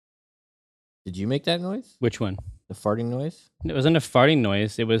Did you make that noise? Which one? The farting noise? It wasn't a farting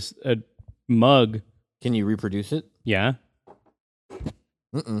noise. It was a mug. Can you reproduce it? Yeah.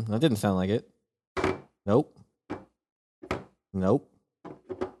 That didn't sound like it. Nope.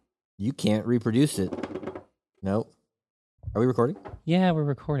 You can't reproduce it. Nope. Are we recording? Yeah, we're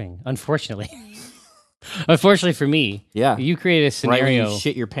recording. Unfortunately. Unfortunately for me. Yeah. You created a scenario. Right when you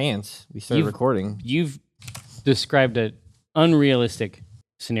shit your pants, we started recording. You've described an unrealistic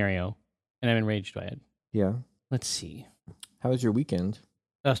scenario, and I'm enraged by it. Yeah. Let's see. How was your weekend?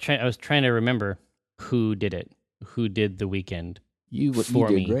 I was trying to remember who did it. Who did the weekend? You did,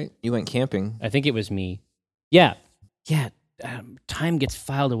 me. Right? You went camping. I think it was me. Yeah. Time gets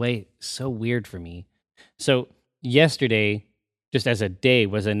filed away so weird for me. So yesterday, just as a day,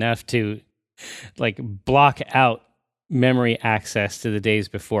 was enough to like block out memory access to the days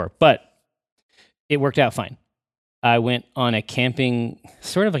before, but it worked out fine. I went on a camping,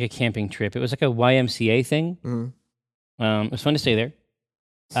 sort of like a camping trip. It was like a YMCA thing. Mm-hmm. It was fun to stay there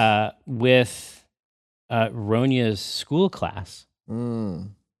with Ronya's school class.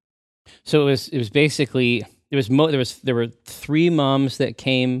 So it was basically there were 3 moms that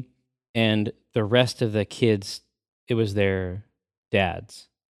came, and the rest of the kids, it was their dads.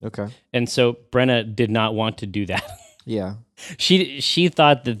 Okay. And so Brenna did not want to do that. Yeah. She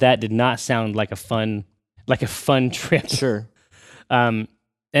thought that did not sound like a fun trip. Sure. And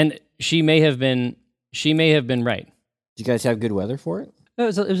she may have been right. Did you guys have good weather for it?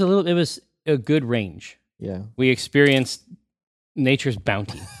 It was a good range. Yeah. We experienced nature's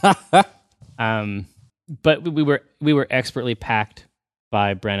bounty. But we were expertly packed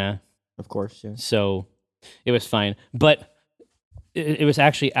by Brenna. Of course, yeah. So it was fine. But it was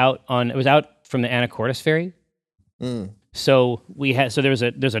actually out from the Anacortes ferry. So there's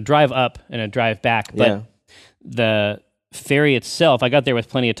a drive up and a drive back, but the ferry itself, I got there with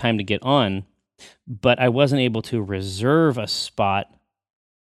plenty of time to get on, but I wasn't able to reserve a spot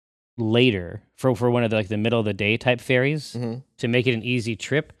later for one of the middle of the day type ferries to make it an easy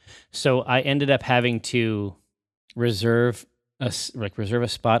trip. So I ended up having to reserve a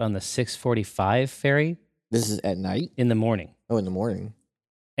spot on the 6:45 ferry. This is at night? In the morning. Oh, in the morning.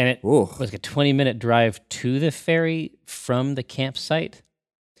 And it was like a 20-minute drive to the ferry from the campsite.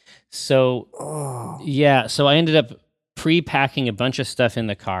 So, so I ended up pre-packing a bunch of stuff in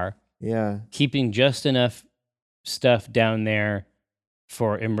the car. Yeah. Keeping just enough stuff down there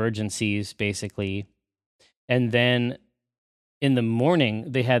for emergencies, basically. And then in the morning,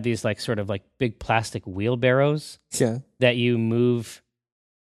 they had these sort of big plastic wheelbarrows that you move,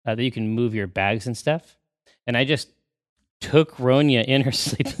 that you can move your bags and stuff. And I just took Ronya in her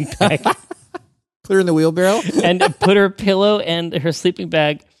sleeping bag. Put her in the wheelbarrow? And put her pillow and her sleeping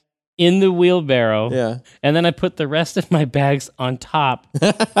bag in the wheelbarrow. Yeah. And then I put the rest of my bags on top.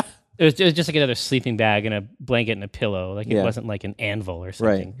 It was just like another sleeping bag and a blanket and a pillow. It wasn't like an anvil or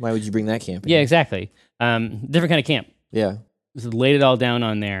something. Right. Why would you bring that camping? Yeah, exactly. Different kind of camp. Yeah. Just laid it all down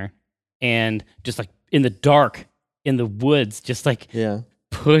on there, and just in the dark, in the woods, just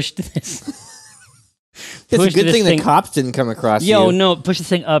pushed this. It's a good thing the cops didn't come across you. No, push this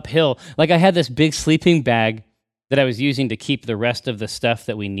thing uphill. I had this big sleeping bag that I was using to keep the rest of the stuff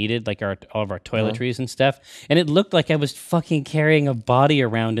that we needed, all of our toiletries and stuff. And it looked like I was fucking carrying a body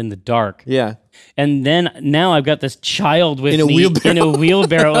around in the dark. Yeah. And then now I've got this child with me in a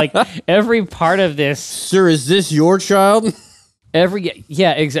wheelbarrow. Every part of this. Sir, is this your child?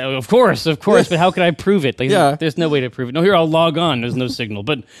 Exactly. Of course. But how can I prove it? There's no way to prove it. No, here, I'll log on. There's no signal.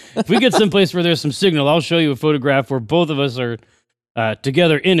 But if we get someplace where there's some signal, I'll show you a photograph where both of us are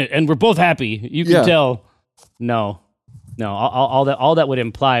together in it, and we're both happy. You can tell. No. All that would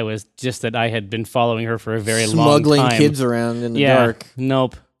imply was just that I had been following her for a very long time. Smuggling kids around in the dark.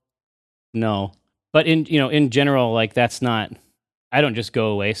 Nope. No. But in general, that's not. I don't just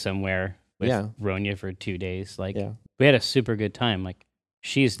go away somewhere with Ronya for 2 days. We had a super good time.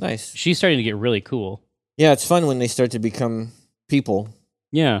 She's nice. She's starting to get really cool. Yeah, it's fun when they start to become people.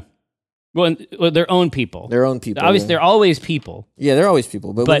 Yeah. Well, their own people. Obviously, they're always people. Yeah, they're always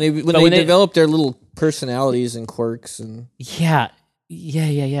people. But when they develop their little personalities and quirks and yeah.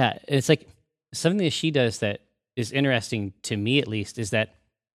 It's something that she does that is interesting to me, at least, is that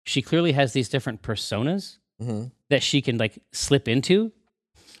she clearly has these different personas that she can slip into.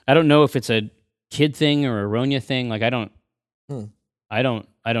 I don't know if it's a kid thing or a Ronya thing. I don't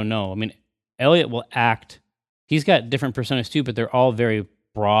know. I mean, Elliot will act. He's got different personas too, but they're all very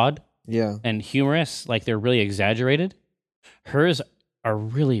broad. Yeah. And humorous, they're really exaggerated. Hers are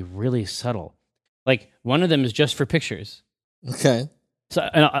really, really subtle. One of them is just for pictures. Okay. So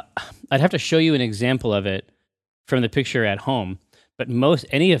I'd have to show you an example of it from the picture at home, But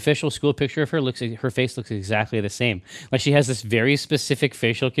any official school picture of her her face looks exactly the same. Like she has this very specific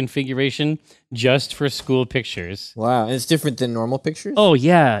facial configuration just for school pictures. Wow, and it's different than normal pictures? Oh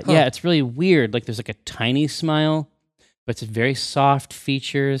yeah, yeah, it's really weird. Like there's like a tiny smile, but it's very soft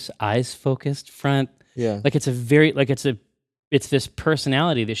features, eyes focused front. Yeah. Like it's this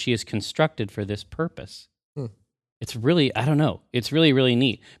personality that she has constructed for this purpose. It's really, I don't know. It's really, really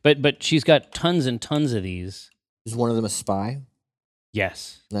neat. But she's got tons and tons of these. Is one of them a spy?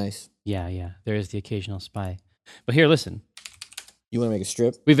 Yes. Nice. Yeah. There is the occasional spy. But here, listen. You want to make a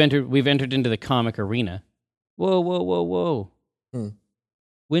strip? We've entered into the comic arena. Whoa.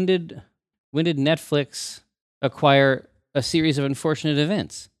 When did Netflix acquire a series of unfortunate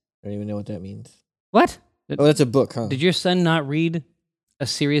events? I don't even know what that means. What? Oh, that's a book, huh? Did your son not read a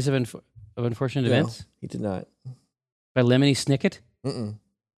series of unfortunate events? He did not. By Lemony Snicket?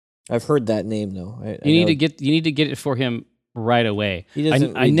 I've heard that name though. You need to get it for him right away. He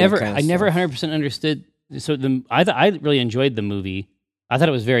doesn't. I never 100% understood. So I really enjoyed the movie. I thought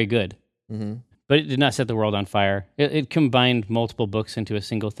it was very good, but it did not set the world on fire. It combined multiple books into a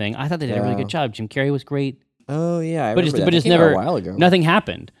single thing. I thought they did a really good job. Jim Carrey was great. Oh yeah, but it's never a while ago. Nothing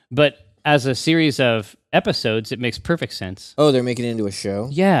happened. But as a series of episodes, it makes perfect sense. Oh, they're making it into a show.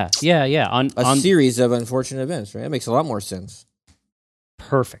 Yeah. On a series of unfortunate events, right? That makes a lot more sense.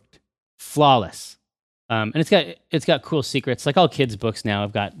 Perfect, flawless. And it's got cool secrets. Like all kids' books now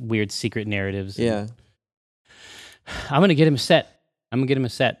have got weird secret narratives. Yeah. I'm gonna get him a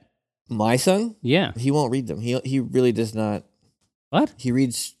set. My son? Yeah. He won't read them. He really does not. What? He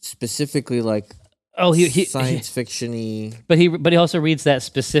reads specifically like science fiction-y. But he also reads that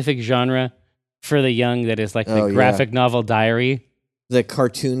specific genre for the young that is like the graphic novel diary. The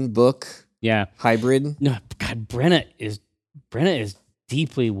cartoon book. Yeah. Hybrid. No, God, Brenna is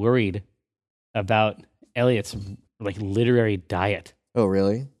deeply worried about Elliot's like literary diet. Oh,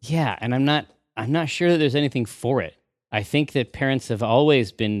 really? Yeah, and I'm not sure that there's anything for it. I think that parents have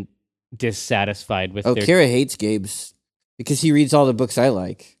always been dissatisfied with Kara hates Gabe's because he reads all the books I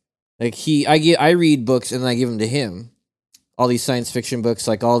like. Like I read books and then I give them to him. All these science fiction books,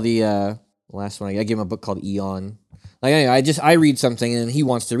 like all the last one I give him a book called Eon. Like anyway, I read something and he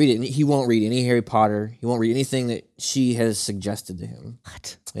wants to read it, and he won't read any Harry Potter. He won't read anything that she has suggested to him.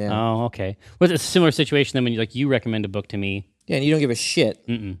 What? Yeah. Oh, okay. Well, it's a similar situation than when you recommend a book to me. Yeah, and you don't give a shit.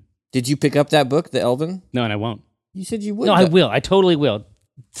 Mm-mm. Did you pick up that book, The Elven? No, and I won't. You said you would. No, I will. I totally will.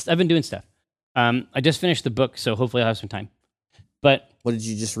 I've been doing stuff. I just finished the book, so hopefully I'll have some time. But what did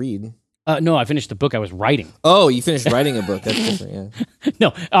you just read? No, I finished the book I was writing. Oh, you finished writing a book. That's different, yeah.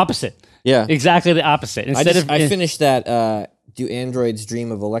 No, opposite. Yeah. Exactly the opposite. I finished that Do Androids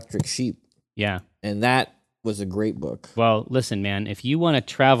Dream of Electric Sheep? Yeah. And that was a great book. Well, listen, man, if you want to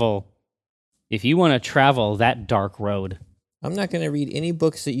travel that dark road, I'm not going to read any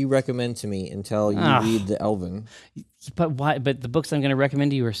books that you recommend to me until you read The Elven. But why? But the books I'm going to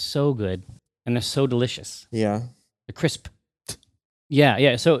recommend to you are so good, and they're so delicious. Yeah. They're crisp.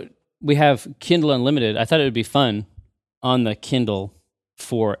 Yeah. So we have Kindle Unlimited. I thought it would be fun on the Kindle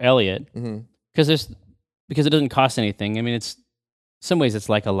for Elliot because it doesn't cost anything. I mean, in some ways it's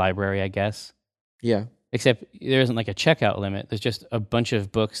like a library, I guess. Yeah. Except there isn't like a checkout limit. There's just a bunch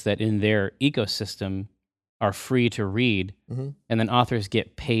of books that in their ecosystem are free to read, and then authors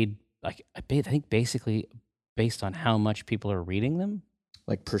get paid, like I think basically based on how much people are reading them.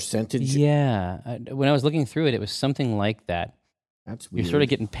 Like percentage? Yeah. When I was looking through it, it was something like that. That's weird. You're sort of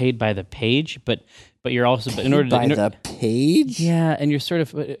getting paid by the page, but you're also in order to by the page. Yeah, and you're sort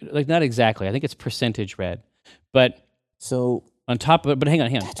of like not exactly. I think it's percentage read, but so on top of it. But hang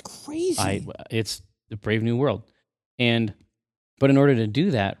on. That's crazy. It's the brave new world, but in order to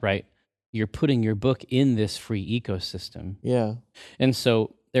do that, right, you're putting your book in this free ecosystem. Yeah, and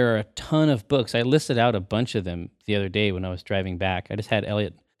so there are a ton of books. I listed out a bunch of them the other day when I was driving back. I just had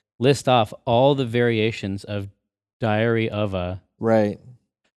Elliot list off all the variations of Diary of a. Right.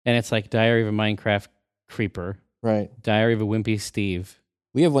 And it's like Diary of a Minecraft Creeper. Right. Diary of a Wimpy Steve.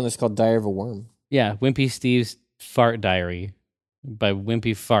 We have one that's called Diary of a Worm. Yeah, Wimpy Steve's Fart Diary by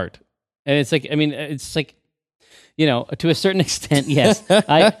Wimpy Fart. And it's like, I mean, it's like, to a certain extent, yes.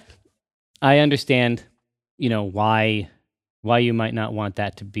 I understand, why you might not want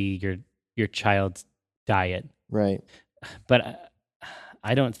that to be your child's diet. Right. But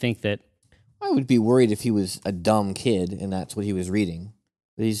I don't think that. I would be worried if he was a dumb kid and that's what he was reading.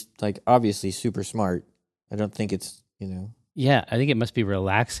 But he's like obviously super smart. I don't think it's, Yeah, I think it must be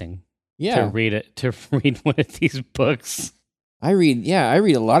relaxing. Yeah. To read one of these books. I read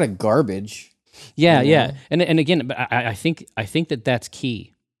a lot of garbage. Yeah, yeah. And again, but I think that that's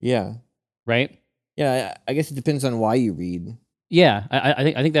key. Yeah. Right? Yeah, I guess it depends on why you read. Yeah,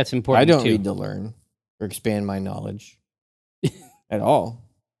 I think that's important. I don't too. read to learn or expand my knowledge at all.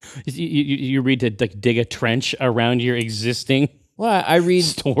 You read to like dig a trench around your existing Well, I read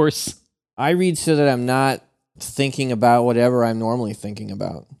stores. I read so that I'm not thinking about whatever I'm normally thinking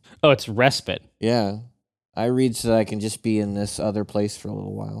about. Oh, it's respite. Yeah. I read so that I can just be in this other place for a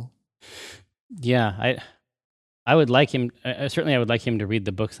little while. Yeah, I would like him. Certainly, I would like him to read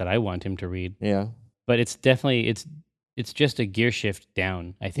the books that I want him to read. Yeah. But it's definitely it's just a gear shift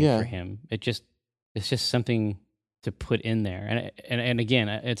down. I think for him, it's just something to put in there. And again,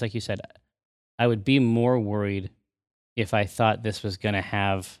 it's like you said, I would be more worried if I thought this was going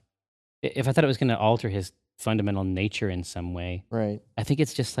to if I thought it was going to alter his fundamental nature in some way. Right. I think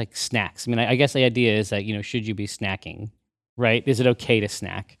it's just like snacks. I mean, I guess the idea is that, should you be snacking, right? Is it okay to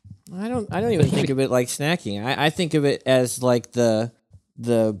snack? I don't even think of it like snacking. I think of it as like the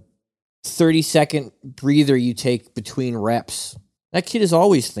 30-second breather you take between reps. That kid is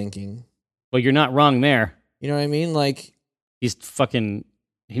always thinking. Well, you're not wrong there. You know what I mean? Like he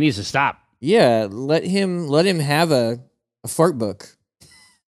needs to stop. Yeah, let him have a fart book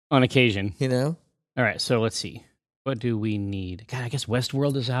on occasion. All right, so let's see. What do we need? God, I guess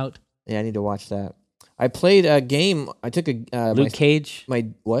Westworld is out. Yeah, I need to watch that. I played a game. I took a Luke Cage. My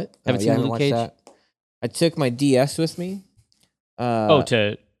what? Haven't seen Luke Cage. That. I took my DS with me.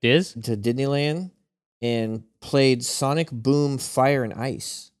 To Diz? To Disneyland, and played Sonic Boom Fire and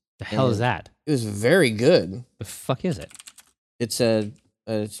Ice. The hell is that? It was very good. The fuck is it? It's a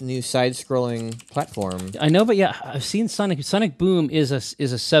new side-scrolling platform. I know, but yeah, I've seen Sonic. Sonic Boom is a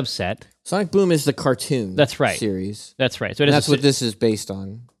subset. Sonic Boom is the cartoon. That's right. Series. That's right. So that's what this is based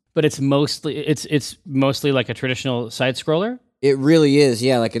on. But it's mostly like a traditional side scroller. It really is,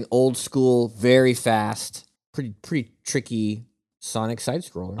 yeah, like an old school, very fast, pretty tricky Sonic side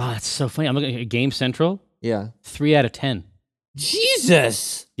scroller. Oh, that's so funny. I'm looking at Game Central. Yeah, 3 out of 10.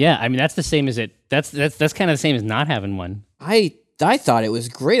 Jesus. Yeah, I mean that's the same as it. That's kind of the same as not having one. I thought it was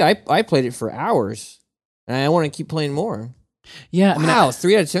great. I played it for hours, and I want to keep playing more. Yeah. Wow,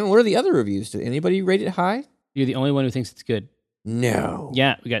 3 out of 10. What are the other reviews? Did anybody rate it high? You're the only one who thinks it's good. No.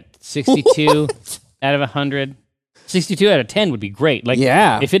 Yeah, we got 62 out of 100. 62 out of 10 would be great. Like,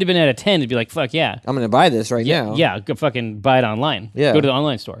 yeah. If it had been out of 10, it'd be like, fuck yeah. I'm going to buy this right now. Yeah, go fucking buy it online. Yeah. Go to the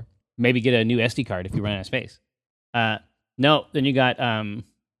online store. Maybe get a new SD card if you run out of space. No, then you got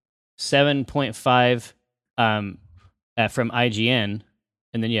 7.5 from IGN,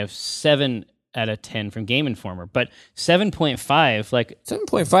 and then you have 7 out of 10 from Game Informer. But 7.5, like...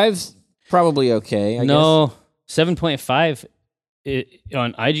 7.5's probably okay, I guess. 7.5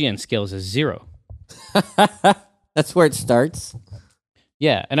 on IGN scales is 0. That's where it starts.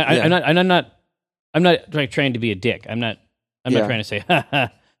 Yeah, and I'm not like trying to be a dick. I'm not trying to say ha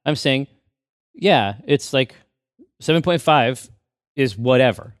ha. I'm saying, yeah, it's like 7.5 is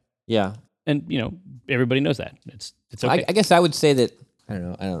whatever. Yeah, and everybody knows that it's okay. I guess I would say that I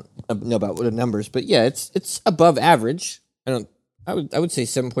don't know about what the numbers, but yeah, it's above average. I would say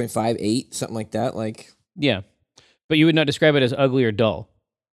 7.5, 8, something like that. Like yeah, but you would not describe it as ugly or dull.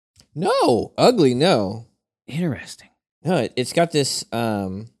 No, ugly. No. Interesting. No, it's got this. It's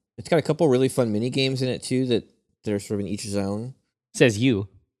got a couple really fun mini games in it too that they're sort of in each zone. Says you.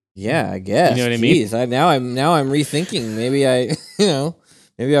 Yeah, I guess. You know what I mean? Jeez, now I'm rethinking. Maybe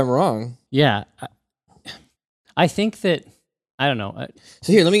maybe I'm wrong. Yeah, I think that I don't know.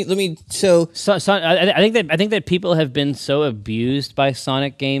 So here, let me. So I think that people have been so abused by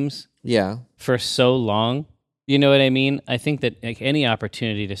Sonic games. Yeah. For so long. You know what I mean? I think that like any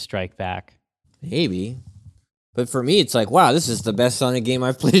opportunity to strike back. Maybe. But for me, it's like, wow, this is the best Sonic game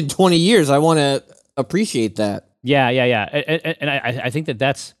I've played in 20 years. I want to appreciate that. Yeah. And I think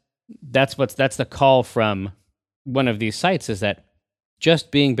that's the call from one of these sites is that just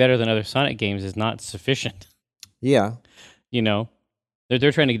being better than other Sonic games is not sufficient. Yeah.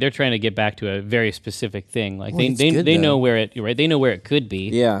 They're trying to get back to a very specific thing. Like they know where it right. They know where it could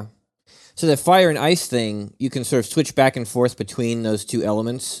be. Yeah. So the fire and ice thing, you can sort of switch back and forth between those two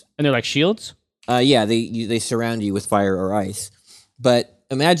elements. And they're like shields? Yeah, they surround you with fire or ice. But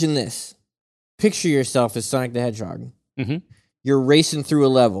imagine this. Picture yourself as Sonic the Hedgehog. Mm-hmm. You're racing through a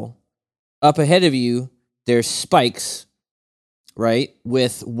level. Up ahead of you, there's spikes, right,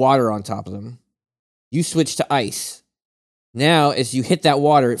 with water on top of them. You switch to ice. Now, as you hit that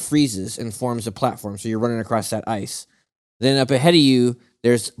water, it freezes and forms a platform, so you're running across that ice. Then up ahead of you,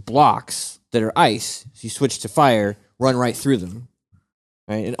 there's blocks that are ice. So you switch to fire, run right through them.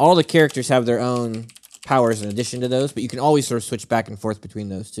 Right? And all the characters have their own powers in addition to those, but you can always sort of switch back and forth between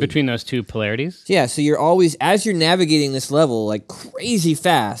those two. Between those two polarities? Yeah, so you're always, as you're navigating this level like crazy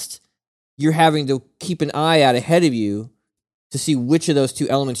fast, you're having to keep an eye out ahead of you to see which of those two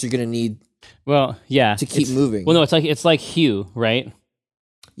elements you're going to need. Well, yeah, to keep moving. Well, no, it's like Hue, right?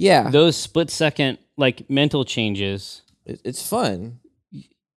 Yeah, those split-second like mental changes. It's fun.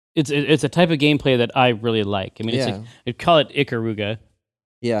 It's a type of gameplay that I really like. I mean, it's like, I'd call it Ikaruga.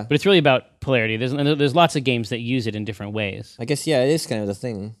 Yeah, but it's really about polarity. There's lots of games that use it in different ways. I guess it is kind of the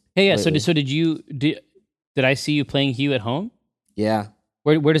thing. Hey, yeah. Lately. So did I see you playing Hue at home? Yeah.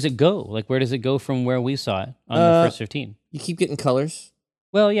 Where does it go? Like, where does it go from where we saw it on the first 15? You keep getting colors.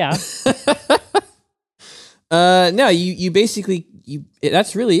 Well, yeah. No, you basically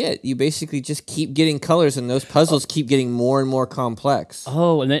that's really it. You basically just keep getting colors, and those puzzles keep getting more and more complex.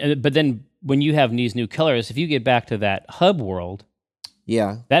 Oh, but then when you have these new colors, if you get back to that hub world,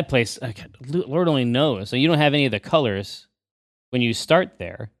 that place, Lord only knows. So you don't have any of the colors when you start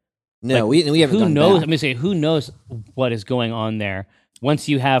there. No, we haven't. Who knows? Back. I'm gonna say, who knows what is going on there once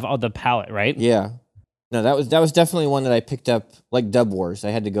you have all the palette, right? Yeah. No, that was definitely one that I picked up, like Dub Wars. I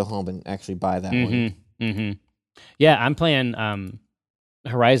had to go home and actually buy that one. Mm-hmm. Yeah, I'm playing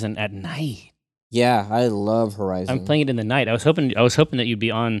Horizon at night. Yeah, I love Horizon. I'm playing it in the night. I was hoping that you'd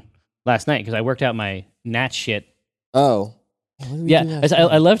be on last night because I worked out my Nat shit. Oh. Yeah,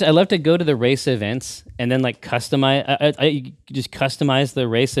 I love to go to the race events and then like customize. I just customize the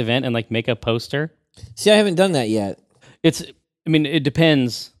race event and like make a poster. See, I haven't done that yet. It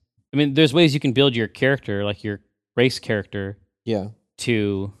depends. I mean, there's ways you can build your character, like your race character. Yeah.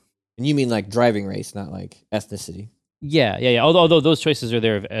 And you mean like driving race, not like ethnicity. Yeah. Although those choices are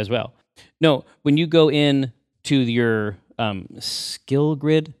there as well. No, when you go in to your skill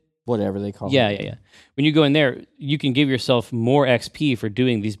grid, whatever they call it. Yeah. When you go in there, you can give yourself more XP for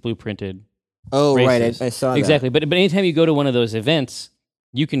doing these blueprinted. Oh, races. Right. I saw exactly. that. But anytime you go to one of those events,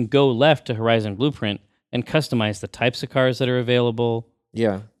 you can go left to Horizon Blueprint and customize the types of cars that are available.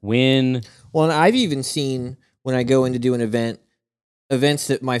 Yeah. Win. Well, and I've even seen when I go in to do an events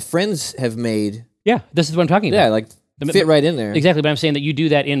that my friends have made. Yeah, this is what I'm talking about. Yeah, like fit right in there. Exactly, but I'm saying that you do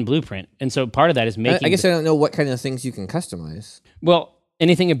that in Blueprint. And so part of that is making... I guess I don't know what kind of things you can customize. Well,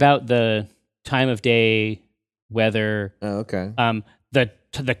 anything about the time of day, weather... Oh, okay.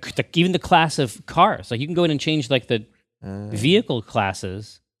 Even the class of cars. Like you can go in and change like the vehicle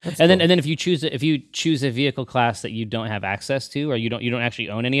classes. And cool. then if you choose a vehicle class that you don't have access to or you don't actually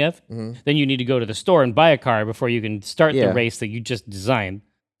own any of, then you need to go to the store and buy a car before you can start the race that you just designed.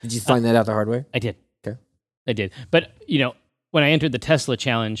 Did you find that out the hard way? I did. Okay. I did. But, when I entered the Tesla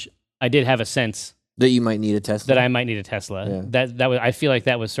challenge, I did have a sense that you might need a Tesla. That I might need a Tesla. Yeah. That was, I feel like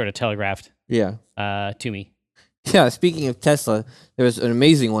that was sort of telegraphed. Yeah. To me. Yeah. Speaking of Tesla, there was an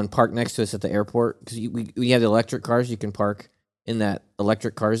amazing one parked next to us at the airport because we have the electric cars. You can park in that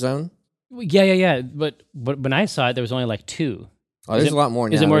electric car zone. Yeah. But when I saw it, there was only like 2. Oh, there's a lot more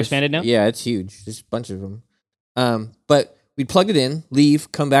now. Is it more expanded now? Yeah, it's huge. There's a bunch of them. But we plugged it in,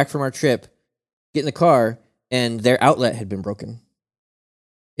 leave, come back from our trip, get in the car, and their outlet had been broken.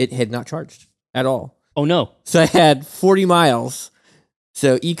 It had not charged at all. Oh, no. So I had 40 miles.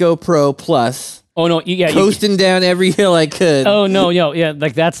 So Eco Pro Plus. Oh, no. Yeah. Coasting down every hill I could. Oh, no. Yeah.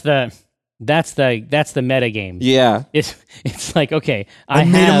 Like that's the meta game. Yeah. It's like, okay, I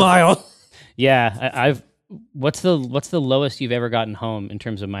made a mile. Yeah. What's the lowest you've ever gotten home in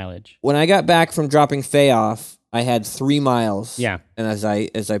terms of mileage? When I got back from dropping Faye off, I had 3 miles. Yeah. And as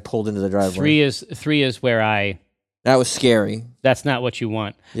I pulled into the driveway. 3 is where that was scary. That's not what you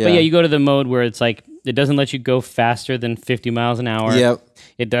want. Yeah. But yeah, you go to the mode where it's like it doesn't let you go faster than 50 miles an hour. Yep.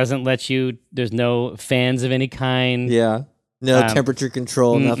 It doesn't let you. There's no fans of any kind. Yeah. No temperature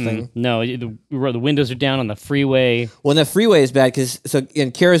control, nothing. No, the windows are down on the freeway. Well, the freeway is bad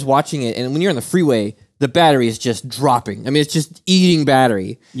and Kara's watching it, and when you're on the freeway, the battery is just dropping. I mean, it's just eating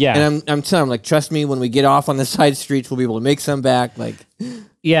battery. Yeah. And I'm telling him, like, trust me, when we get off on the side streets, we'll be able to make some back. Like,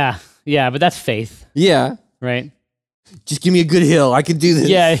 yeah, but that's faith. Yeah. Right. Just give me a good hill. I can do this.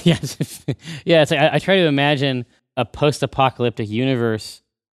 Yeah. Yeah. It's like I try to imagine a post-apocalyptic universe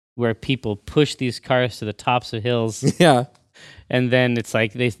where people push these cars to the tops of hills. Yeah. And then it's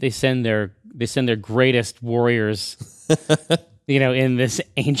like they send their greatest warriors, in this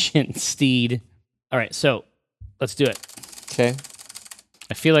ancient steed. All right, so let's do it. Okay.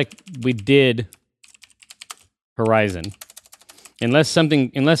 I feel like we did Horizon, unless something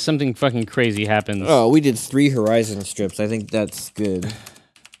fucking crazy happens. Oh, we did 3 Horizon strips. I think that's good.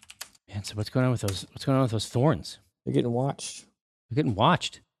 Man, so what's going on with those thorns? They're getting watched. They're getting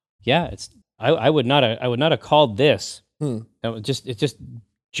watched. Yeah, it's. I would not have called this. It's just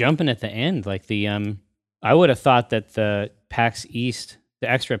jumping at the end. Like I would have thought that the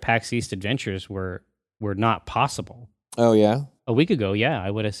extra PAX East adventures were not possible. Oh yeah. A week ago, yeah,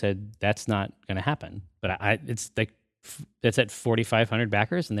 I would have said that's not going to happen. But it's like that's at 4,500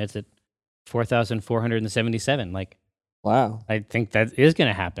 backers, and that's at 4,477. Like, wow. I think that is going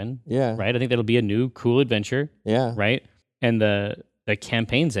to happen. Yeah. Right. I think that'll be a new cool adventure. Yeah. Right. And the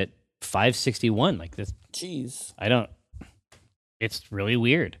campaign's at 561. Like this. Jeez. It's really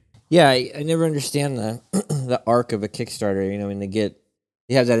weird. Yeah, I never understand the the arc of a Kickstarter. You know, when they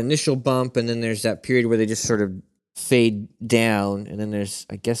have that initial bump, and then there's that period where they just sort of fade down, and then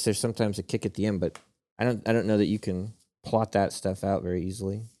I guess there's sometimes a kick at the end, but I don't know that you can plot that stuff out very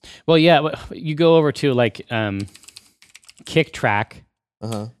easily. Well, yeah, you go over to like Kick Track,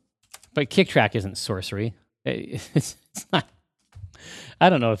 but Kick Track isn't sorcery. It's not. I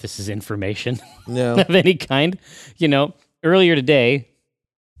don't know if this is information of any kind. You know, earlier today,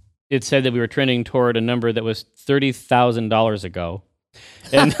 it said that we were trending toward a number that was $30,000 ago.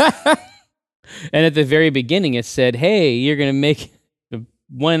 And, and at the very beginning, it said, hey, you're going to make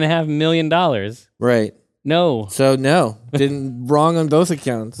 $1.5 million. Right. No. So no, wrong on both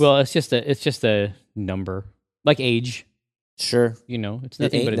accounts. Well, it's just a number, like age. Sure. You know, it's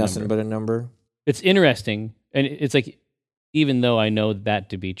nothing but a number. It's interesting. And it's like, even though I know that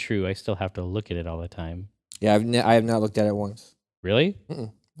to be true, I still have to look at it all the time. Yeah, I have not looked at it once. Really?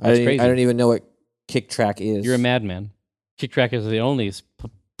 That's crazy. I don't even know what Kick Track is. You're a madman. Kick Track is the only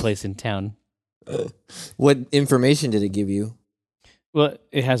place in town. What information did it give you? Well,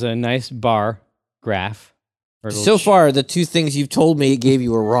 it has a nice bar graph. So far, the two things you've told me it gave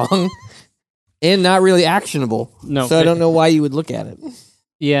you were wrong and not really actionable. No, so I don't know why you would look at it.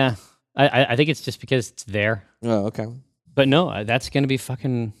 Yeah, I think it's just because it's there. Oh, okay. But no, that's going to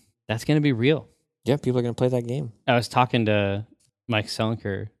be real. Yeah, people are going to play that game. I was talking to Mike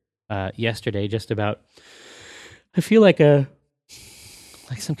Selenker yesterday just about, I feel like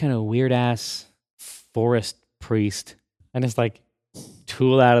some kind of weird ass forest priest. I just like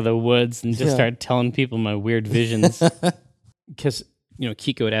tool out of the woods and just start telling people my weird visions. Because, you know,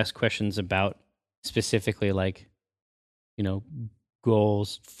 Kiko would ask questions about specifically like, you know,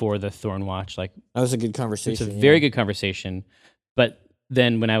 goals for the Thornwatch. Like, that was a good conversation. It's a very good conversation. But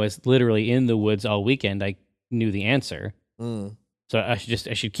then when I was literally in the woods all weekend, I knew the answer. So I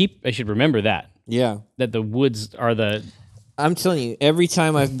should remember that. Yeah. That the woods are the... I'm telling you, every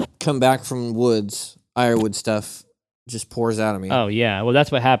time I've come back from woods, Ironwood stuff just pours out of me. Oh, yeah. Well,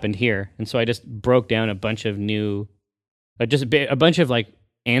 that's what happened here. And so I just broke down a bunch of new... just a bunch of, like,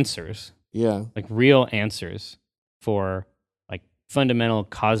 answers. Yeah. Like, real answers for, like, fundamental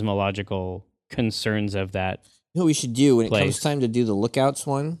cosmological concerns of that. You know what we should do when it comes time to do the Lookouts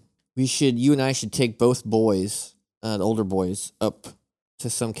one? You and I should take both boys, the older boys, up to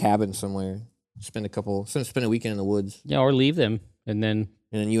some cabin somewhere. Spend a weekend in the woods. Yeah, or leave them, and then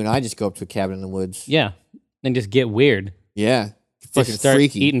you and I just go up to a cabin in the woods. Yeah, and just get weird. Yeah, fucking start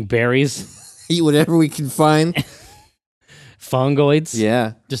freaky. Eating berries. Eat whatever we can find. Fungoids.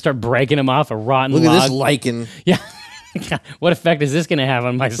 Yeah. Just start breaking them off a rotten log. Look at this lichen. Yeah. What effect is this going to have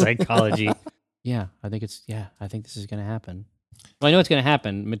on my psychology? Yeah, I think this is going to happen. Well, I know it's going to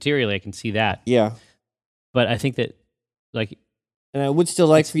happen materially. I can see that. Yeah, but I think that, like, and I would still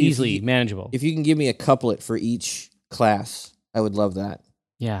like for you easily manageable. If you can give me a couplet for each class, I would love that.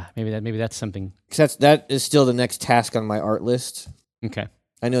 Yeah, maybe that's something. Because that is still the next task on my art list. Okay.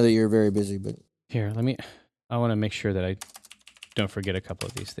 I know that you're very busy, but here, I want to make sure that I don't forget a couple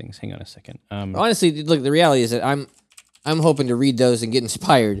of these things. Hang on a second. Honestly, look, the reality is that I'm hoping to read those and get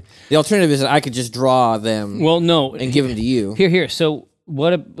inspired. The alternative is that I could just draw them. Well, no, and give them to you. Here. So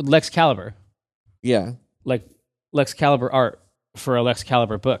what Lex Caliber? Yeah, like Lex Caliber art for a Lex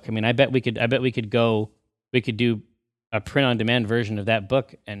Caliber book. I mean, I bet we could do a print on demand version of that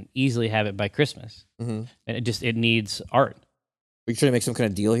book and easily have it by Christmas. And it needs art. Are you trying to make some kind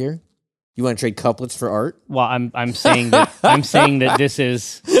of deal here? You want to trade couplets for art? Well, I'm saying that this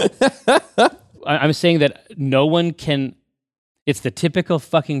is. I'm saying that no one can. It's the typical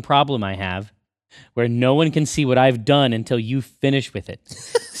fucking problem I have, where no one can see what I've done until you finish with it.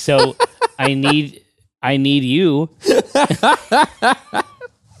 So I need you,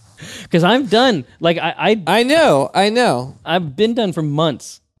 because I'm done. Like I know. I've been done for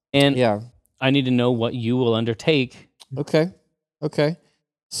months, and yeah, I need to know what you will undertake. Okay.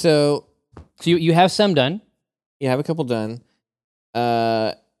 So you have some done. You have a couple done.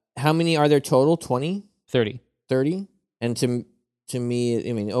 How many are there total? 20? 30. 30? And to me,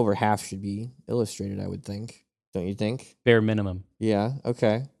 I mean, over half should be illustrated, I would think. Don't you think? Bare minimum. Yeah,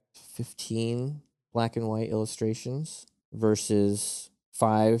 okay. 15 black and white illustrations versus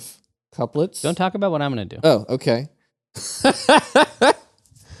 5 couplets. Don't talk about what I'm going to do. Oh, okay.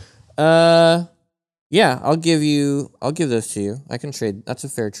 Yeah, I'll give those to you. I can trade. That's a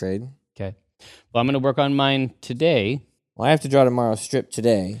fair trade. Okay. Well, I'm going to work on mine today. Well, I have to draw tomorrow's strip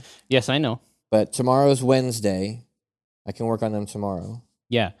today. Yes, I know. But tomorrow's Wednesday. I can work on them tomorrow.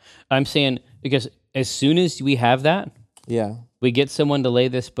 Yeah. I'm saying because as soon as we have that, we get someone to lay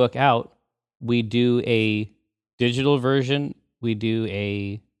this book out, we do a digital version, we do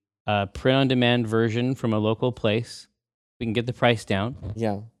a print-on-demand version from a local place. We can get the price down.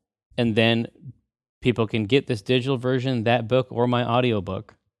 Yeah. And then people can get this digital version, that book, or my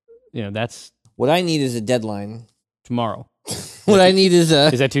audiobook. You know, that's... What I need is a deadline. Tomorrow. What I need is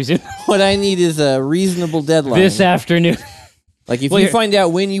a... Is that too soon? What I need is a reasonable deadline. This afternoon. Like, if you find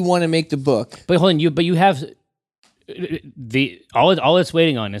out when you want to make the book... But hold on, but you have... All it's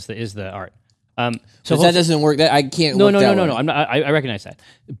waiting on is the art. So that doesn't work. That I can't. No. I'm not. I recognize that.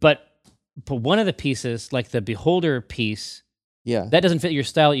 But one of the pieces, like the Beholder piece, that doesn't fit your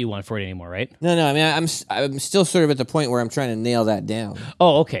style that you want for it anymore, right? No. I mean, I'm still sort of at the point where I'm trying to nail that down.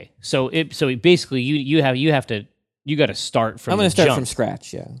 Oh, okay. So basically you got to start from. I'm going to start from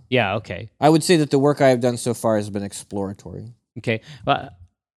scratch. Yeah. Yeah. Okay. I would say that the work I have done so far has been exploratory. Okay. Well,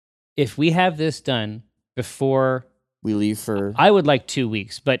 if we have this done before we leave for... I would like 2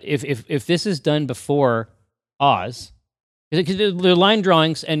 weeks, but if this is done before Oz, because they're line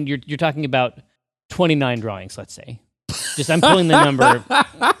drawings, and you're talking about 29 drawings, let's say. I'm pulling the number,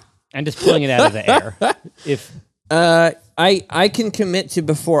 I'm just pulling it out of the air. If I can commit to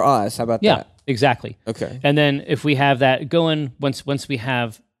before Oz. How about that? Yeah, exactly. Okay. And then if we have that going, once we'll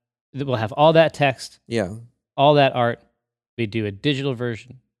have all that text, all that art. We do a digital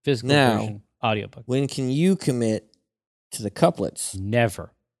version, physical version, audiobook. When can you commit to the couplets?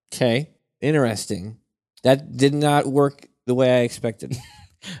 Never. Okay. Interesting. That did not work the way I expected.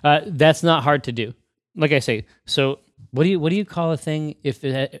 That's not hard to do. Like I say, so what do you call a thing if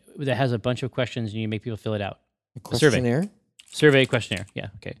that has a bunch of questions and you make people fill it out? A questionnaire? Survey questionnaire. Yeah.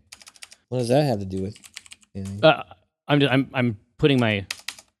 Okay. What does that have to do with anything? I'm putting my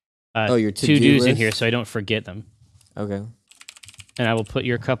your to-dos in here so I don't forget them. Okay. And I will put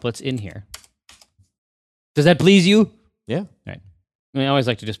your couplets in here. Does that please you? Yeah. All right. I mean, I always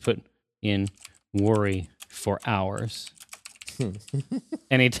like to just put in worry for hours.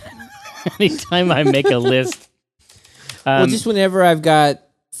 Anytime I make a list. Well, just whenever I've got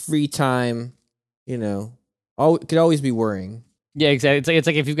free time, it could always be worrying. Yeah, exactly. It's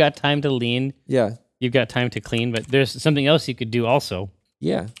like if you've got time to lean, you've got time to clean, but there's something else you could do also.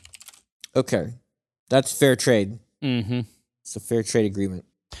 Yeah. Okay. That's fair trade. Mm-hmm. It's a fair trade agreement.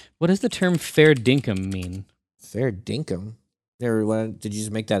 What does the term fair dinkum mean? Fair dinkum? Did you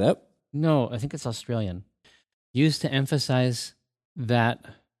just make that up? No, I think it's Australian. Used to emphasize that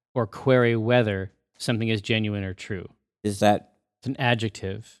or query whether something is genuine or true. Is that... It's an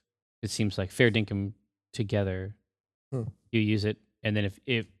adjective. It seems like fair dinkum together. You use it, and then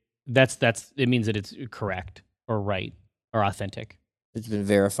if that's it means that it's correct or right or authentic. It's been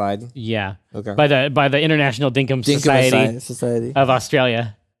verified. Yeah. Okay. By the International Dinkum Society of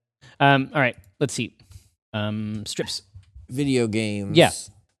Australia. All right. Let's see. Strips. Video games. Yeah.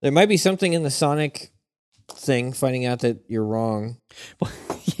 There might be something in the Sonic thing, finding out that you're wrong.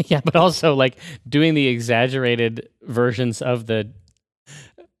 Yeah, but also like doing the exaggerated versions of the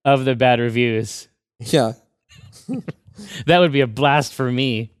bad reviews. Yeah. That would be a blast for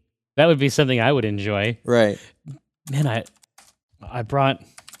me. That would be something I would enjoy. Right. Man, I brought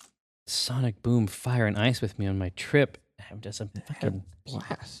Sonic Boom Fire and Ice with me on my trip. I'm just a fucking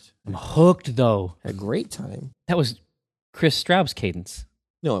blast. I'm hooked though. Had a great time. That was Chris Straub's cadence.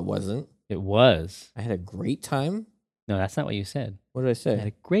 No, it wasn't. It was. I had a great time? No, that's not what you said. What did I say? I had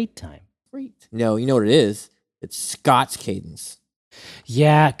a great time. Great. No, you know what it is? It's Scott's cadence.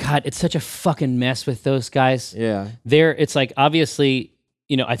 Yeah, God, it's such a fucking mess with those guys. Yeah. It's like, obviously,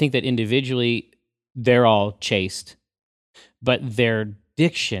 I think that individually they're all chaste, but their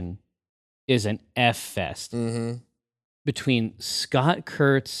diction is an F fest. Mm-hmm. Between Scott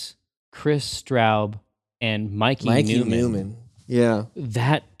Kurtz, Chris Straub, and Mikey Newman. Yeah.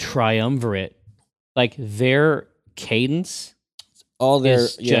 That triumvirate, like their cadence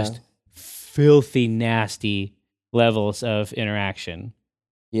is just filthy, nasty levels of interaction.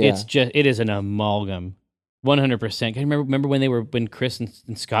 Yeah. It is an amalgam. 100%. Can you remember when Chris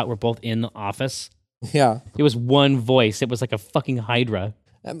and Scott were both in the office? Yeah. It was one voice. It was like a fucking hydra.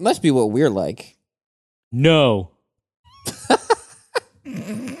 That must be what we're like. No.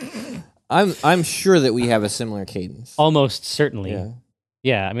 I'm sure that we have a similar cadence. Almost certainly. Yeah.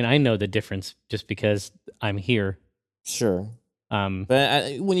 Yeah, I mean, I know the difference just because I'm here. Sure.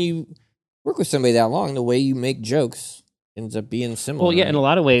 But when you work with somebody that long, the way you make jokes ends up being similar. Well, yeah, in a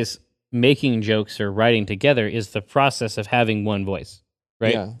lot of ways, making jokes or writing together is the process of having one voice.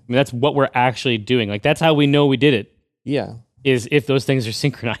 right? Yeah. I mean, that's what we're actually doing. Like, that's how we know we did it, Yeah. is if those things are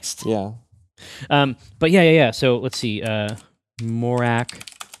synchronized. Yeah. But yeah. So let's see. Morak.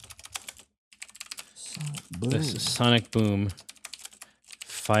 Sonic Boom.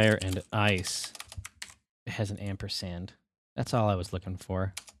 Fire and Ice. It has an ampersand. That's all I was looking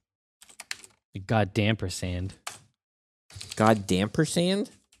for. The goddamn percent. Goddamn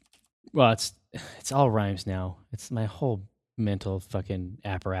percent? Well, it's all rhymes now. It's my whole mental fucking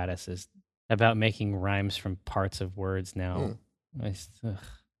apparatus is about making rhymes from parts of words now.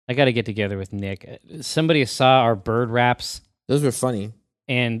 I got to get together with Nick. Somebody saw our bird raps. Those were funny.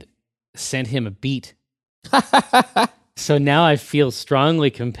 And sent him a beat. So now I feel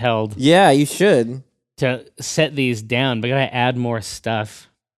strongly compelled. Yeah, you should. To set these down, but I gotta add more stuff.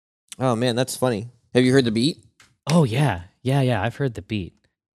 Oh man, that's funny. Have you heard the beat? Oh yeah. I've heard the beat.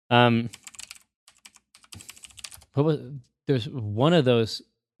 What was? There's one of those.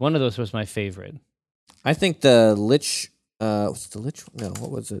 One of those was my favorite. I think the Lich. Was it the Lich? No,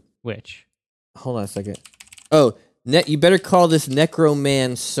 what was it? Which? Hold on a second. Oh, you better call this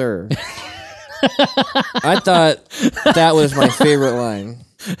Necroman Sir. I thought that was my favorite line.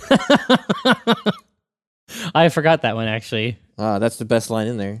 I forgot that one actually. That's the best line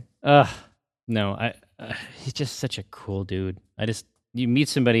in there. No, he's just such a cool dude. You meet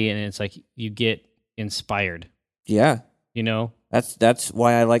somebody and it's like you get inspired. Yeah. You know? That's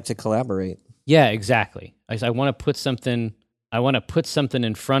why I like to collaborate. I exactly. I want to put something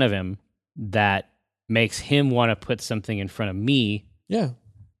in front of him that makes him want to put something in front of me. Yeah.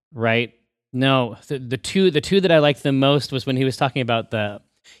 Right? No, the two that I liked the most was when he was talking about the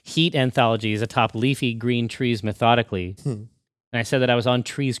heat anthologies atop leafy green trees methodically. And I said that I was on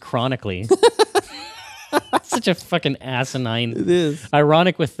trees chronically. Such a fucking asinine. It is.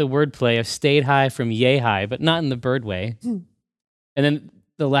 Ironic with the wordplay of stayed high from yay high, but not in the bird way. And then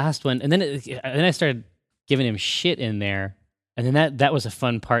the last one, and then I started giving him shit in there. And then that was a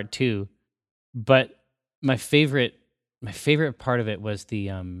fun part too. But my favorite part of it was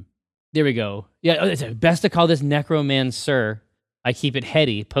the there we go. Yeah, it's best to call this Necroman Sir. I keep it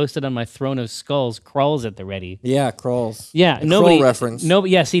heady, posted on my throne of skulls, crawls at the ready. Yeah, crawls. Yeah, nobody Krull reference.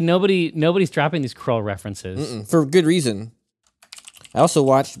 Nobody's dropping these Krull references. For good reason. I also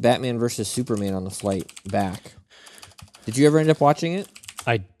watched Batman versus Superman on the flight back. Did you ever end up watching it?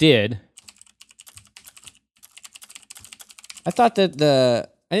 I did. I thought that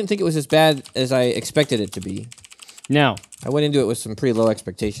I didn't think it was as bad as I expected it to be. No. I went into it with some pretty low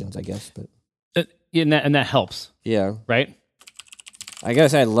expectations, I guess, but and that helps. Yeah. Right? I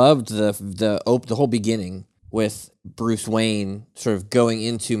guess I loved the whole beginning with Bruce Wayne sort of going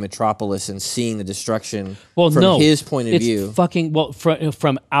into Metropolis and seeing the destruction from his point of view.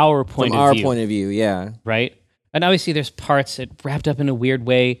 From our point of view. From our point of view, yeah. Right? And obviously there's parts that wrapped up in a weird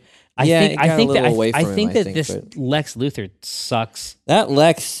way. I think that this Lex Luthor sucks. That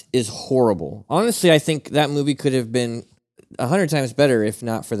Lex is horrible. Honestly, I think that movie could have been 100 times better if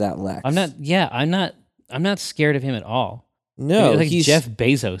not for that Lex. I'm not scared of him at all. No, like he's Jeff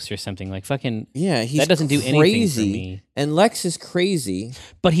Bezos or something. Like fucking he's that doesn't do anything for me. And Lex is crazy.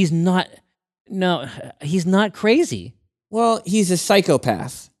 But he's not crazy. Well, he's a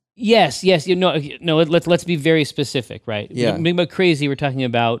psychopath. Yes. Let's be very specific, right? Yeah. About crazy, we're talking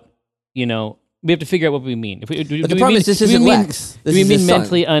about, we have to figure out what we mean. But the problem is this isn't Lex. Do we mean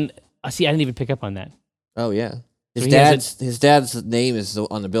mentally See, I didn't even pick up on that. Oh yeah. His dad's name is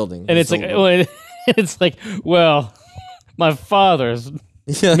on the building. And it's like, well, my father's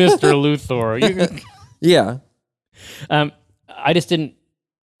Mr. Luthor. Yeah.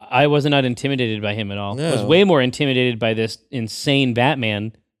 I was not intimidated by him at all. No. I was way more intimidated by this insane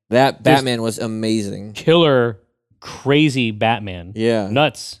Batman. That Batman was amazing. Killer, crazy Batman. Yeah.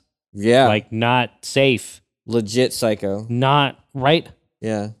 Nuts. Yeah. Like not safe. Legit psycho. Not right.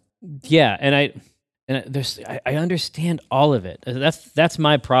 Yeah. Yeah, and I understand all of it. That's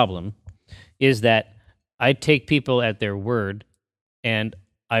my problem, is that I take people at their word, and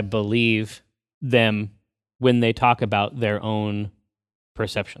I believe them when they talk about their own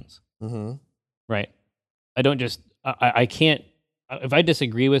perceptions. Mm-hmm. Right? I don't just I can't. If I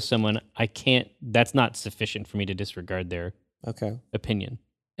disagree with someone, I can't. That's not sufficient for me to disregard their opinion.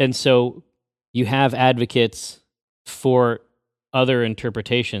 And so you have advocates for other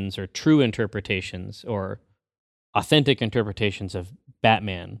interpretations or true interpretations or authentic interpretations of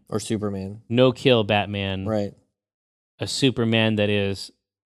Batman. Or Superman. No-kill Batman. Right. A Superman that is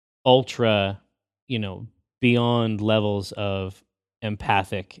ultra, beyond levels of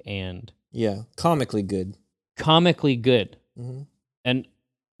empathic and... Yeah, comically good. Comically good. Mm-hmm. And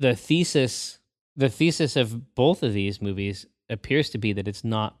the thesis of both of these movies appears to be that it's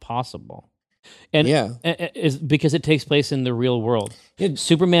not possible. And Yeah. is because it takes place in the real world. Yeah.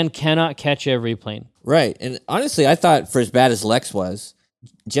 Superman cannot catch every plane. Right. And honestly, I thought for as bad as Lex was,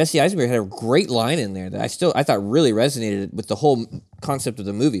 Jesse Eisenberg had a great line in there that I thought really resonated with the whole concept of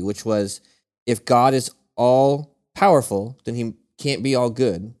the movie, which was, if God is all powerful, then he can't be all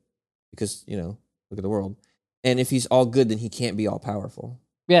good, because, look at the world. And if he's all good, then he can't be all powerful.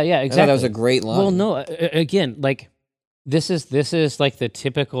 Yeah, exactly. I thought that was a great line. Well, no, again, like this is like the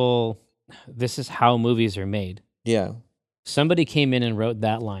typical. This is how movies are made. Yeah. Somebody came in and wrote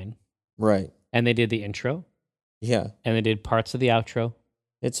that line. Right. And they did the intro. Yeah. And they did parts of the outro.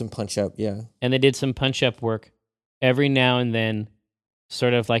 It's some punch up, yeah. And they did some punch up work every now and then.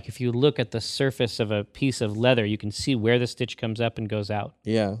 Sort of like if you look at the surface of a piece of leather, you can see where the stitch comes up and goes out.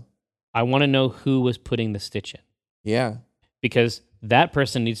 Yeah. I want to know who was putting the stitch in. Yeah. Because that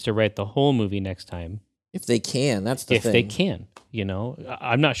person needs to write the whole movie next time. If they can, that's the thing. If they can,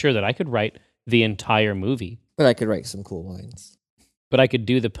 I'm not sure that I could write the entire movie. But I could write some cool lines. But I could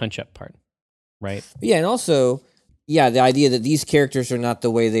do the punch-up part, right? Yeah, and also, the idea that these characters are not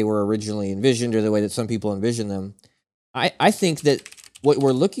the way they were originally envisioned or the way that some people envision them. I think that what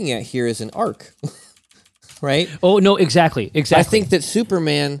we're looking at here is an arc, right? Oh, no, exactly. I think that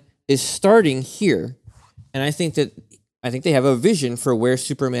Superman is starting here, and I think they have a vision for where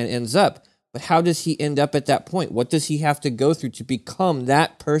Superman ends up. But how does he end up at that point? What does he have to go through to become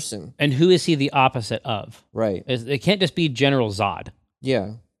that person? And who is he the opposite of? Right. It can't just be General Zod.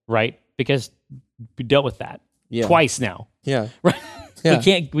 Yeah. Right? Because we dealt with that twice now. Yeah. Right? Yeah.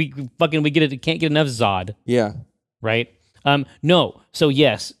 Can't get enough Zod. Yeah. Right? No. So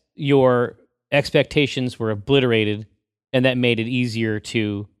yes, your expectations were obliterated, and that made it easier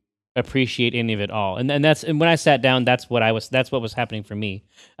to appreciate any of it all. And when I sat down, that's what was happening for me.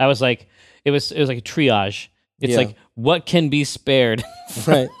 I was like, it was like a triage. It's like, what can be spared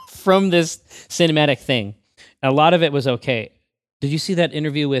from this cinematic thing? And a lot of it was okay. Did you see that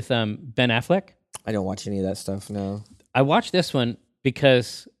interview with Ben Affleck? I don't watch any of that stuff, no. I watched this one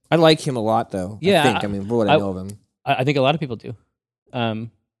because I like him a lot, though. Yeah, I mean, for what I know of him. I think a lot of people do.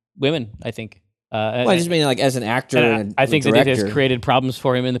 Women, I think. I just mean like as an actor and I think that it has created problems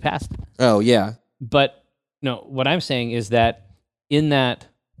for him in the past. Oh, yeah. But no, what I'm saying is that in that,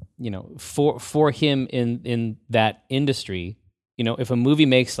 for him in that industry, if a movie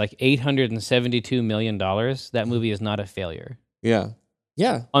makes like $872 million, that movie is not a failure. Yeah.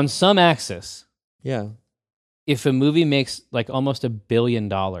 Yeah. On some axis. Yeah. If a movie makes like almost $1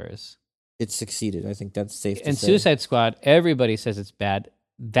 billion, it succeeded. I think that's safe to say. And Suicide Squad, everybody says it's bad.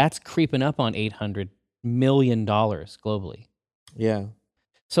 That's creeping up on $800 million globally. Yeah.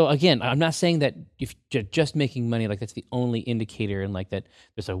 So again, I'm not saying that if you're just making money, like that's the only indicator, and like that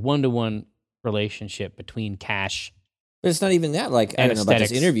there's a 1-to-1 relationship between cash. But it's not even that. Like, I don't know about this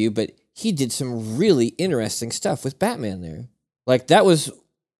aesthetics. interview, but he did some really interesting stuff with Batman there. Like,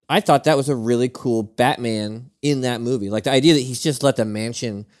 I thought that was a really cool Batman in that movie. Like the idea that he's just let the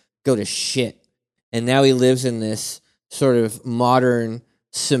mansion go to shit, and now he lives in this sort of modern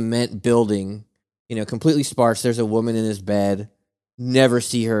cement building, completely sparse. There's a woman in his bed. Never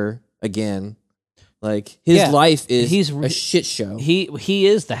see her again. Like his life is a shit show. He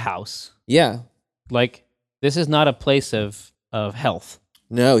is the house. Yeah. Like this is not a place of health.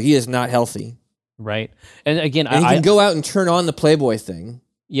 No, he is not healthy. Right. And again, he can go out and turn on the Playboy thing.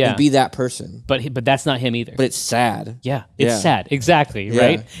 Yeah. And be that person. But that's not him either. But it's sad. Yeah. It's sad. Exactly. Yeah.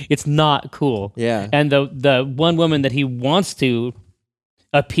 Right. It's not cool. Yeah. And the one woman that he wants to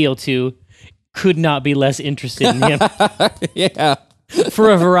appeal to could not be less interested in him. Yeah. For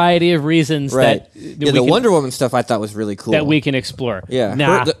a variety of reasons. Right. The Wonder Woman stuff I thought was really cool. That we can explore. Yeah.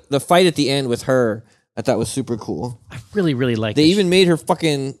 Nah. The fight at the end with her, I thought was super cool. I really, really liked it. They even made her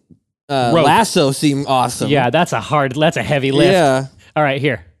fucking lasso seem awesome. Yeah, that's a heavy lift. Yeah. All right,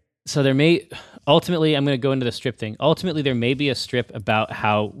 here. So ultimately, I'm going to go into the strip thing. Ultimately, there may be a strip about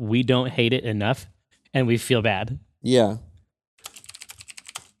how we don't hate it enough and we feel bad. Yeah.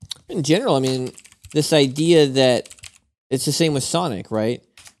 In general, I mean, this idea that it's the same with Sonic, right?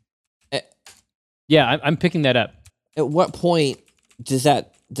 Yeah, I'm picking that up. At what point does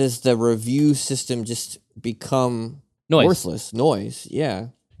the review system just become worthless? Noise, yeah.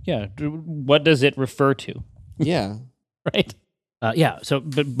 Yeah, what does it refer to? Yeah. Right? Yeah, so,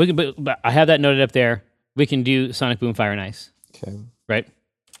 but I have that noted up there. We can do Sonic Boom, Fire, and Ice. Okay. Right?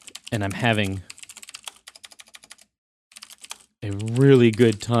 And I'm having a really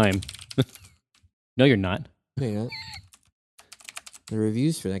good time. No, you're not. Yeah. The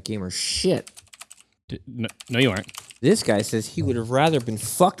reviews for that game are shit. No, you aren't. This guy says he would have rather been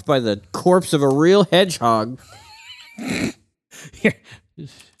fucked by the corpse of a real hedgehog. Here.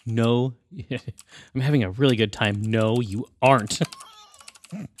 No, I'm having a really good time. No, you aren't.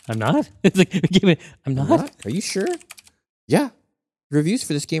 I'm not. It's like, I'm not. Are you sure? Yeah. Reviews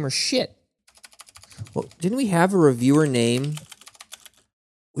for this game are shit. Well, didn't we have a reviewer name?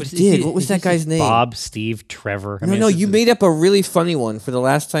 We did. What was that guy's name? Bob, Steve, Trevor. No, you made up a really funny one for the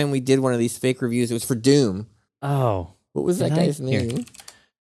last time we did one of these fake reviews. It was for Doom. Oh. What was that guy's name? Here.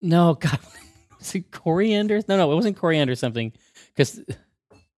 No, God. Was it Coriander? No, it wasn't Coriander something. Because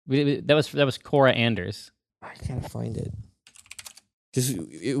that was Cora Anders. I can't find it.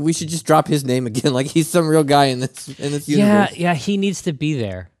 We should just drop his name again, like he's some real guy in this universe. Yeah, he needs to be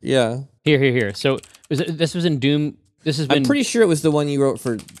there. Yeah. Here. So this was in Doom. I'm pretty sure it was the one you wrote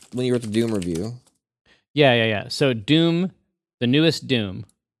when you wrote the Doom review. Yeah. So Doom, the newest Doom.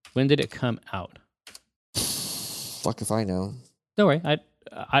 When did it come out? Fuck if I know. Don't worry.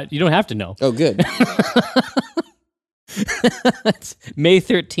 You don't have to know. Oh, good. It's May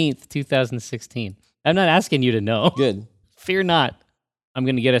 13th, 2016. I'm not asking you to know. Good. Fear not. I'm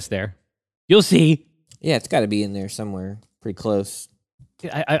going to get us there. You'll see. Yeah, it's got to be in there somewhere. Pretty close.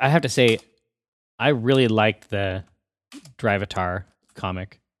 I have to say, I really liked the Drivatar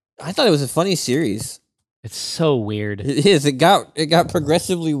comic. I thought it was a funny series. It's so weird. It is. It got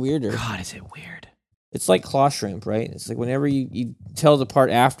progressively weirder. God, is it weird? It's like Claw Shrimp, right? It's like whenever you tell the part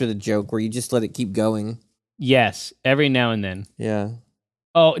after the joke where you just let it keep going. Yes, every now and then. Yeah.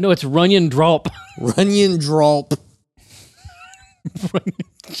 Oh, no, it's Runyon Drop. Runyon Drop.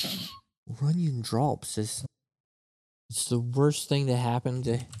 Runyon Drop says it's the worst thing to happen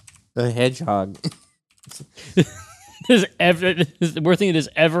to a hedgehog. This is the worst thing that has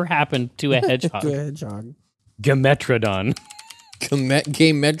ever happened to a hedgehog. To a hedgehog. Gametrodon.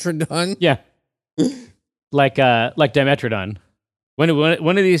 Gametrodon? Yeah. Like Dimetrodon.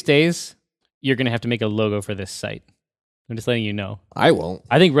 One of these days, you're gonna have to make a logo for this site. I'm just letting you know. I won't.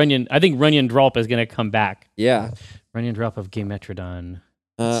 I think Runyon Drop is gonna come back. Yeah. Runyon Drop of Gametrodon.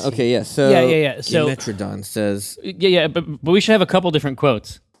 Okay, yeah. So yeah. So Gametrodon says but we should have a couple different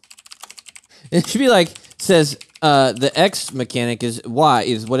quotes. It should be like says the X mechanic is Y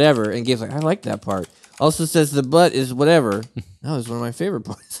is whatever, and Gabe's like, I like that part. Also says the butt is whatever. That was one of my favorite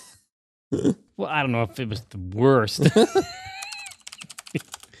parts. Well, I don't know if it was the worst.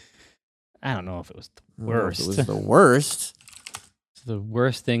 I don't know if it was the worst. It was the worst. It's the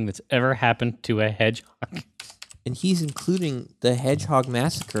worst thing that's ever happened to a hedgehog. And he's including the Hedgehog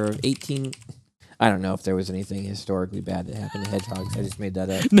Massacre of 18... I don't know if there was anything historically bad that happened to hedgehogs. I just made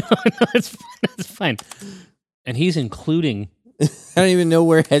that up. No, it's fine. And he's including... I don't even know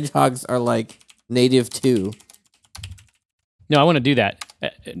where hedgehogs are, like, native to. No, I want to do that.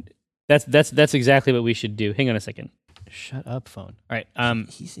 That's exactly what we should do. Hang on a second. Shut up, phone. All right.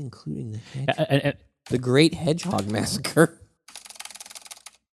 He's including the Great Hedgehog Massacre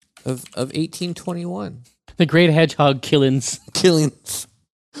of 1821. The Great Hedgehog Killings.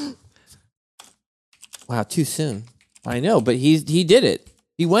 Wow, too soon. I know, but he did it.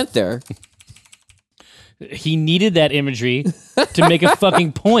 He went there. He needed that imagery to make a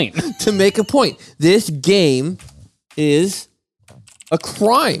fucking point. To make a point. This game is a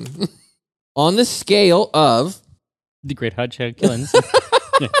crime on the scale of the Great Hedgehog Killings.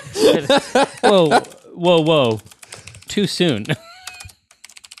 Whoa. Too soon.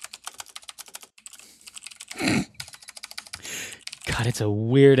 God, it's a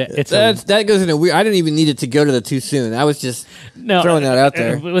weird. That goes in a weird. I didn't even need it to go to the too soon. I was just throwing that out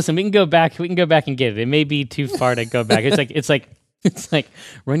there. Listen, we can go back. We can go back and get it. It may be too far to go back. It's like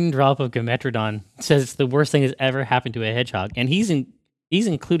Running Drop of Gametrodon says it's the worst thing that's ever happened to a hedgehog, and he's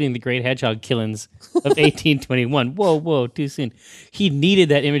including the Great Hedgehog Killings of 1821. Whoa, too soon. He needed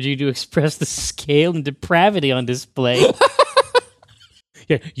that imagery to express the scale and depravity on display.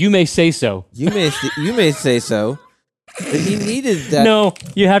 Yeah, you may say so. You may say so. But he needed that. No,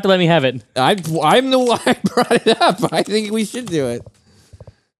 you have to let me have it. I'm the one I brought it up. I think we should do it.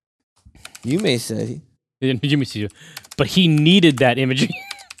 You may say. But he needed that imagery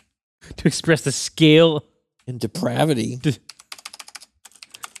to express the scale and depravity.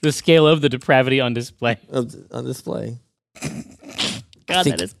 The scale of the depravity on display. On display. God,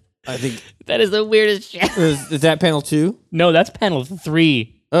 I think that is the weirdest shit. Is that panel 2? No, that's panel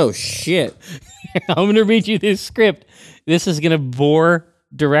 3. Oh, shit. I'm going to read you this script. This is going to bore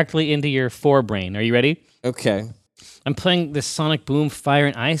directly into your forebrain. Are you ready? Okay. I'm playing this Sonic Boom, Fire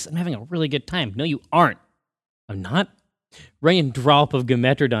and Ice. I'm having a really good time. No, you aren't. I'm not. Runyon Drop of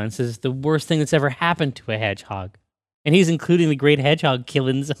Gametrodon says it's the worst thing that's ever happened to a hedgehog. And he's including the Great Hedgehog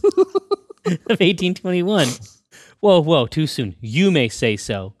Killings of 1821. Whoa, too soon. You may say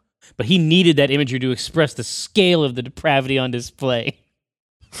so. but he needed that imagery to express the scale of the depravity on display.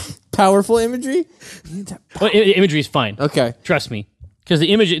 Powerful imagery? Imagery is fine. Okay. Trust me. Because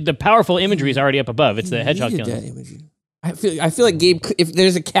the powerful imagery is already up above. It's the hedgehog killing. That imagery. I feel like Gabe, if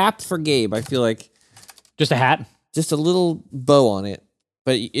there's a cap for Gabe, I feel like just a hat, just a little bow on it.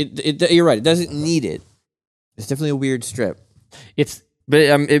 But you're right. It doesn't need it. It's definitely a weird strip.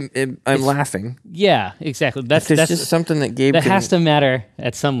 But I'm laughing. Yeah, exactly. That's just something that Gabe has to matter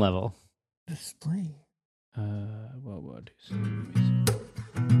at some level. Display.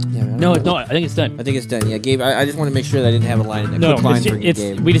 Yeah, no, I think it's done. I think it's done. Yeah, Gabe. I just want to make sure that I didn't have a line.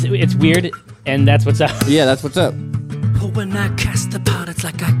 It's weird, and that's what's up. Yeah, that's what's up. When I cast the pot, it's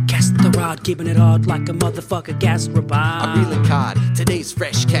like I cast the rod, keeping it hard like a motherfucker gas robot. I'm reeling cod, today's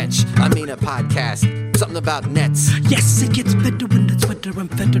fresh catch. I mean a podcast, something about nets. Yes, it gets better when it's wetter. I'm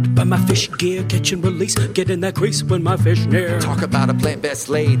fettered by my fish gear, catch and release. Get in that crease when my fish near. Talk about a plant best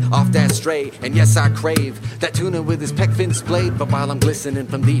laid off that stray. And yes, I crave that tuna with his peck fin splayed. But while I'm glistening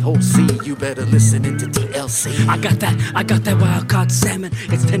from the whole sea, you better listen into TLC. I got that wild caught salmon.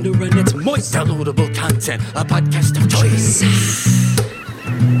 It's tender and it's moist. Downloadable content, a podcast of choice.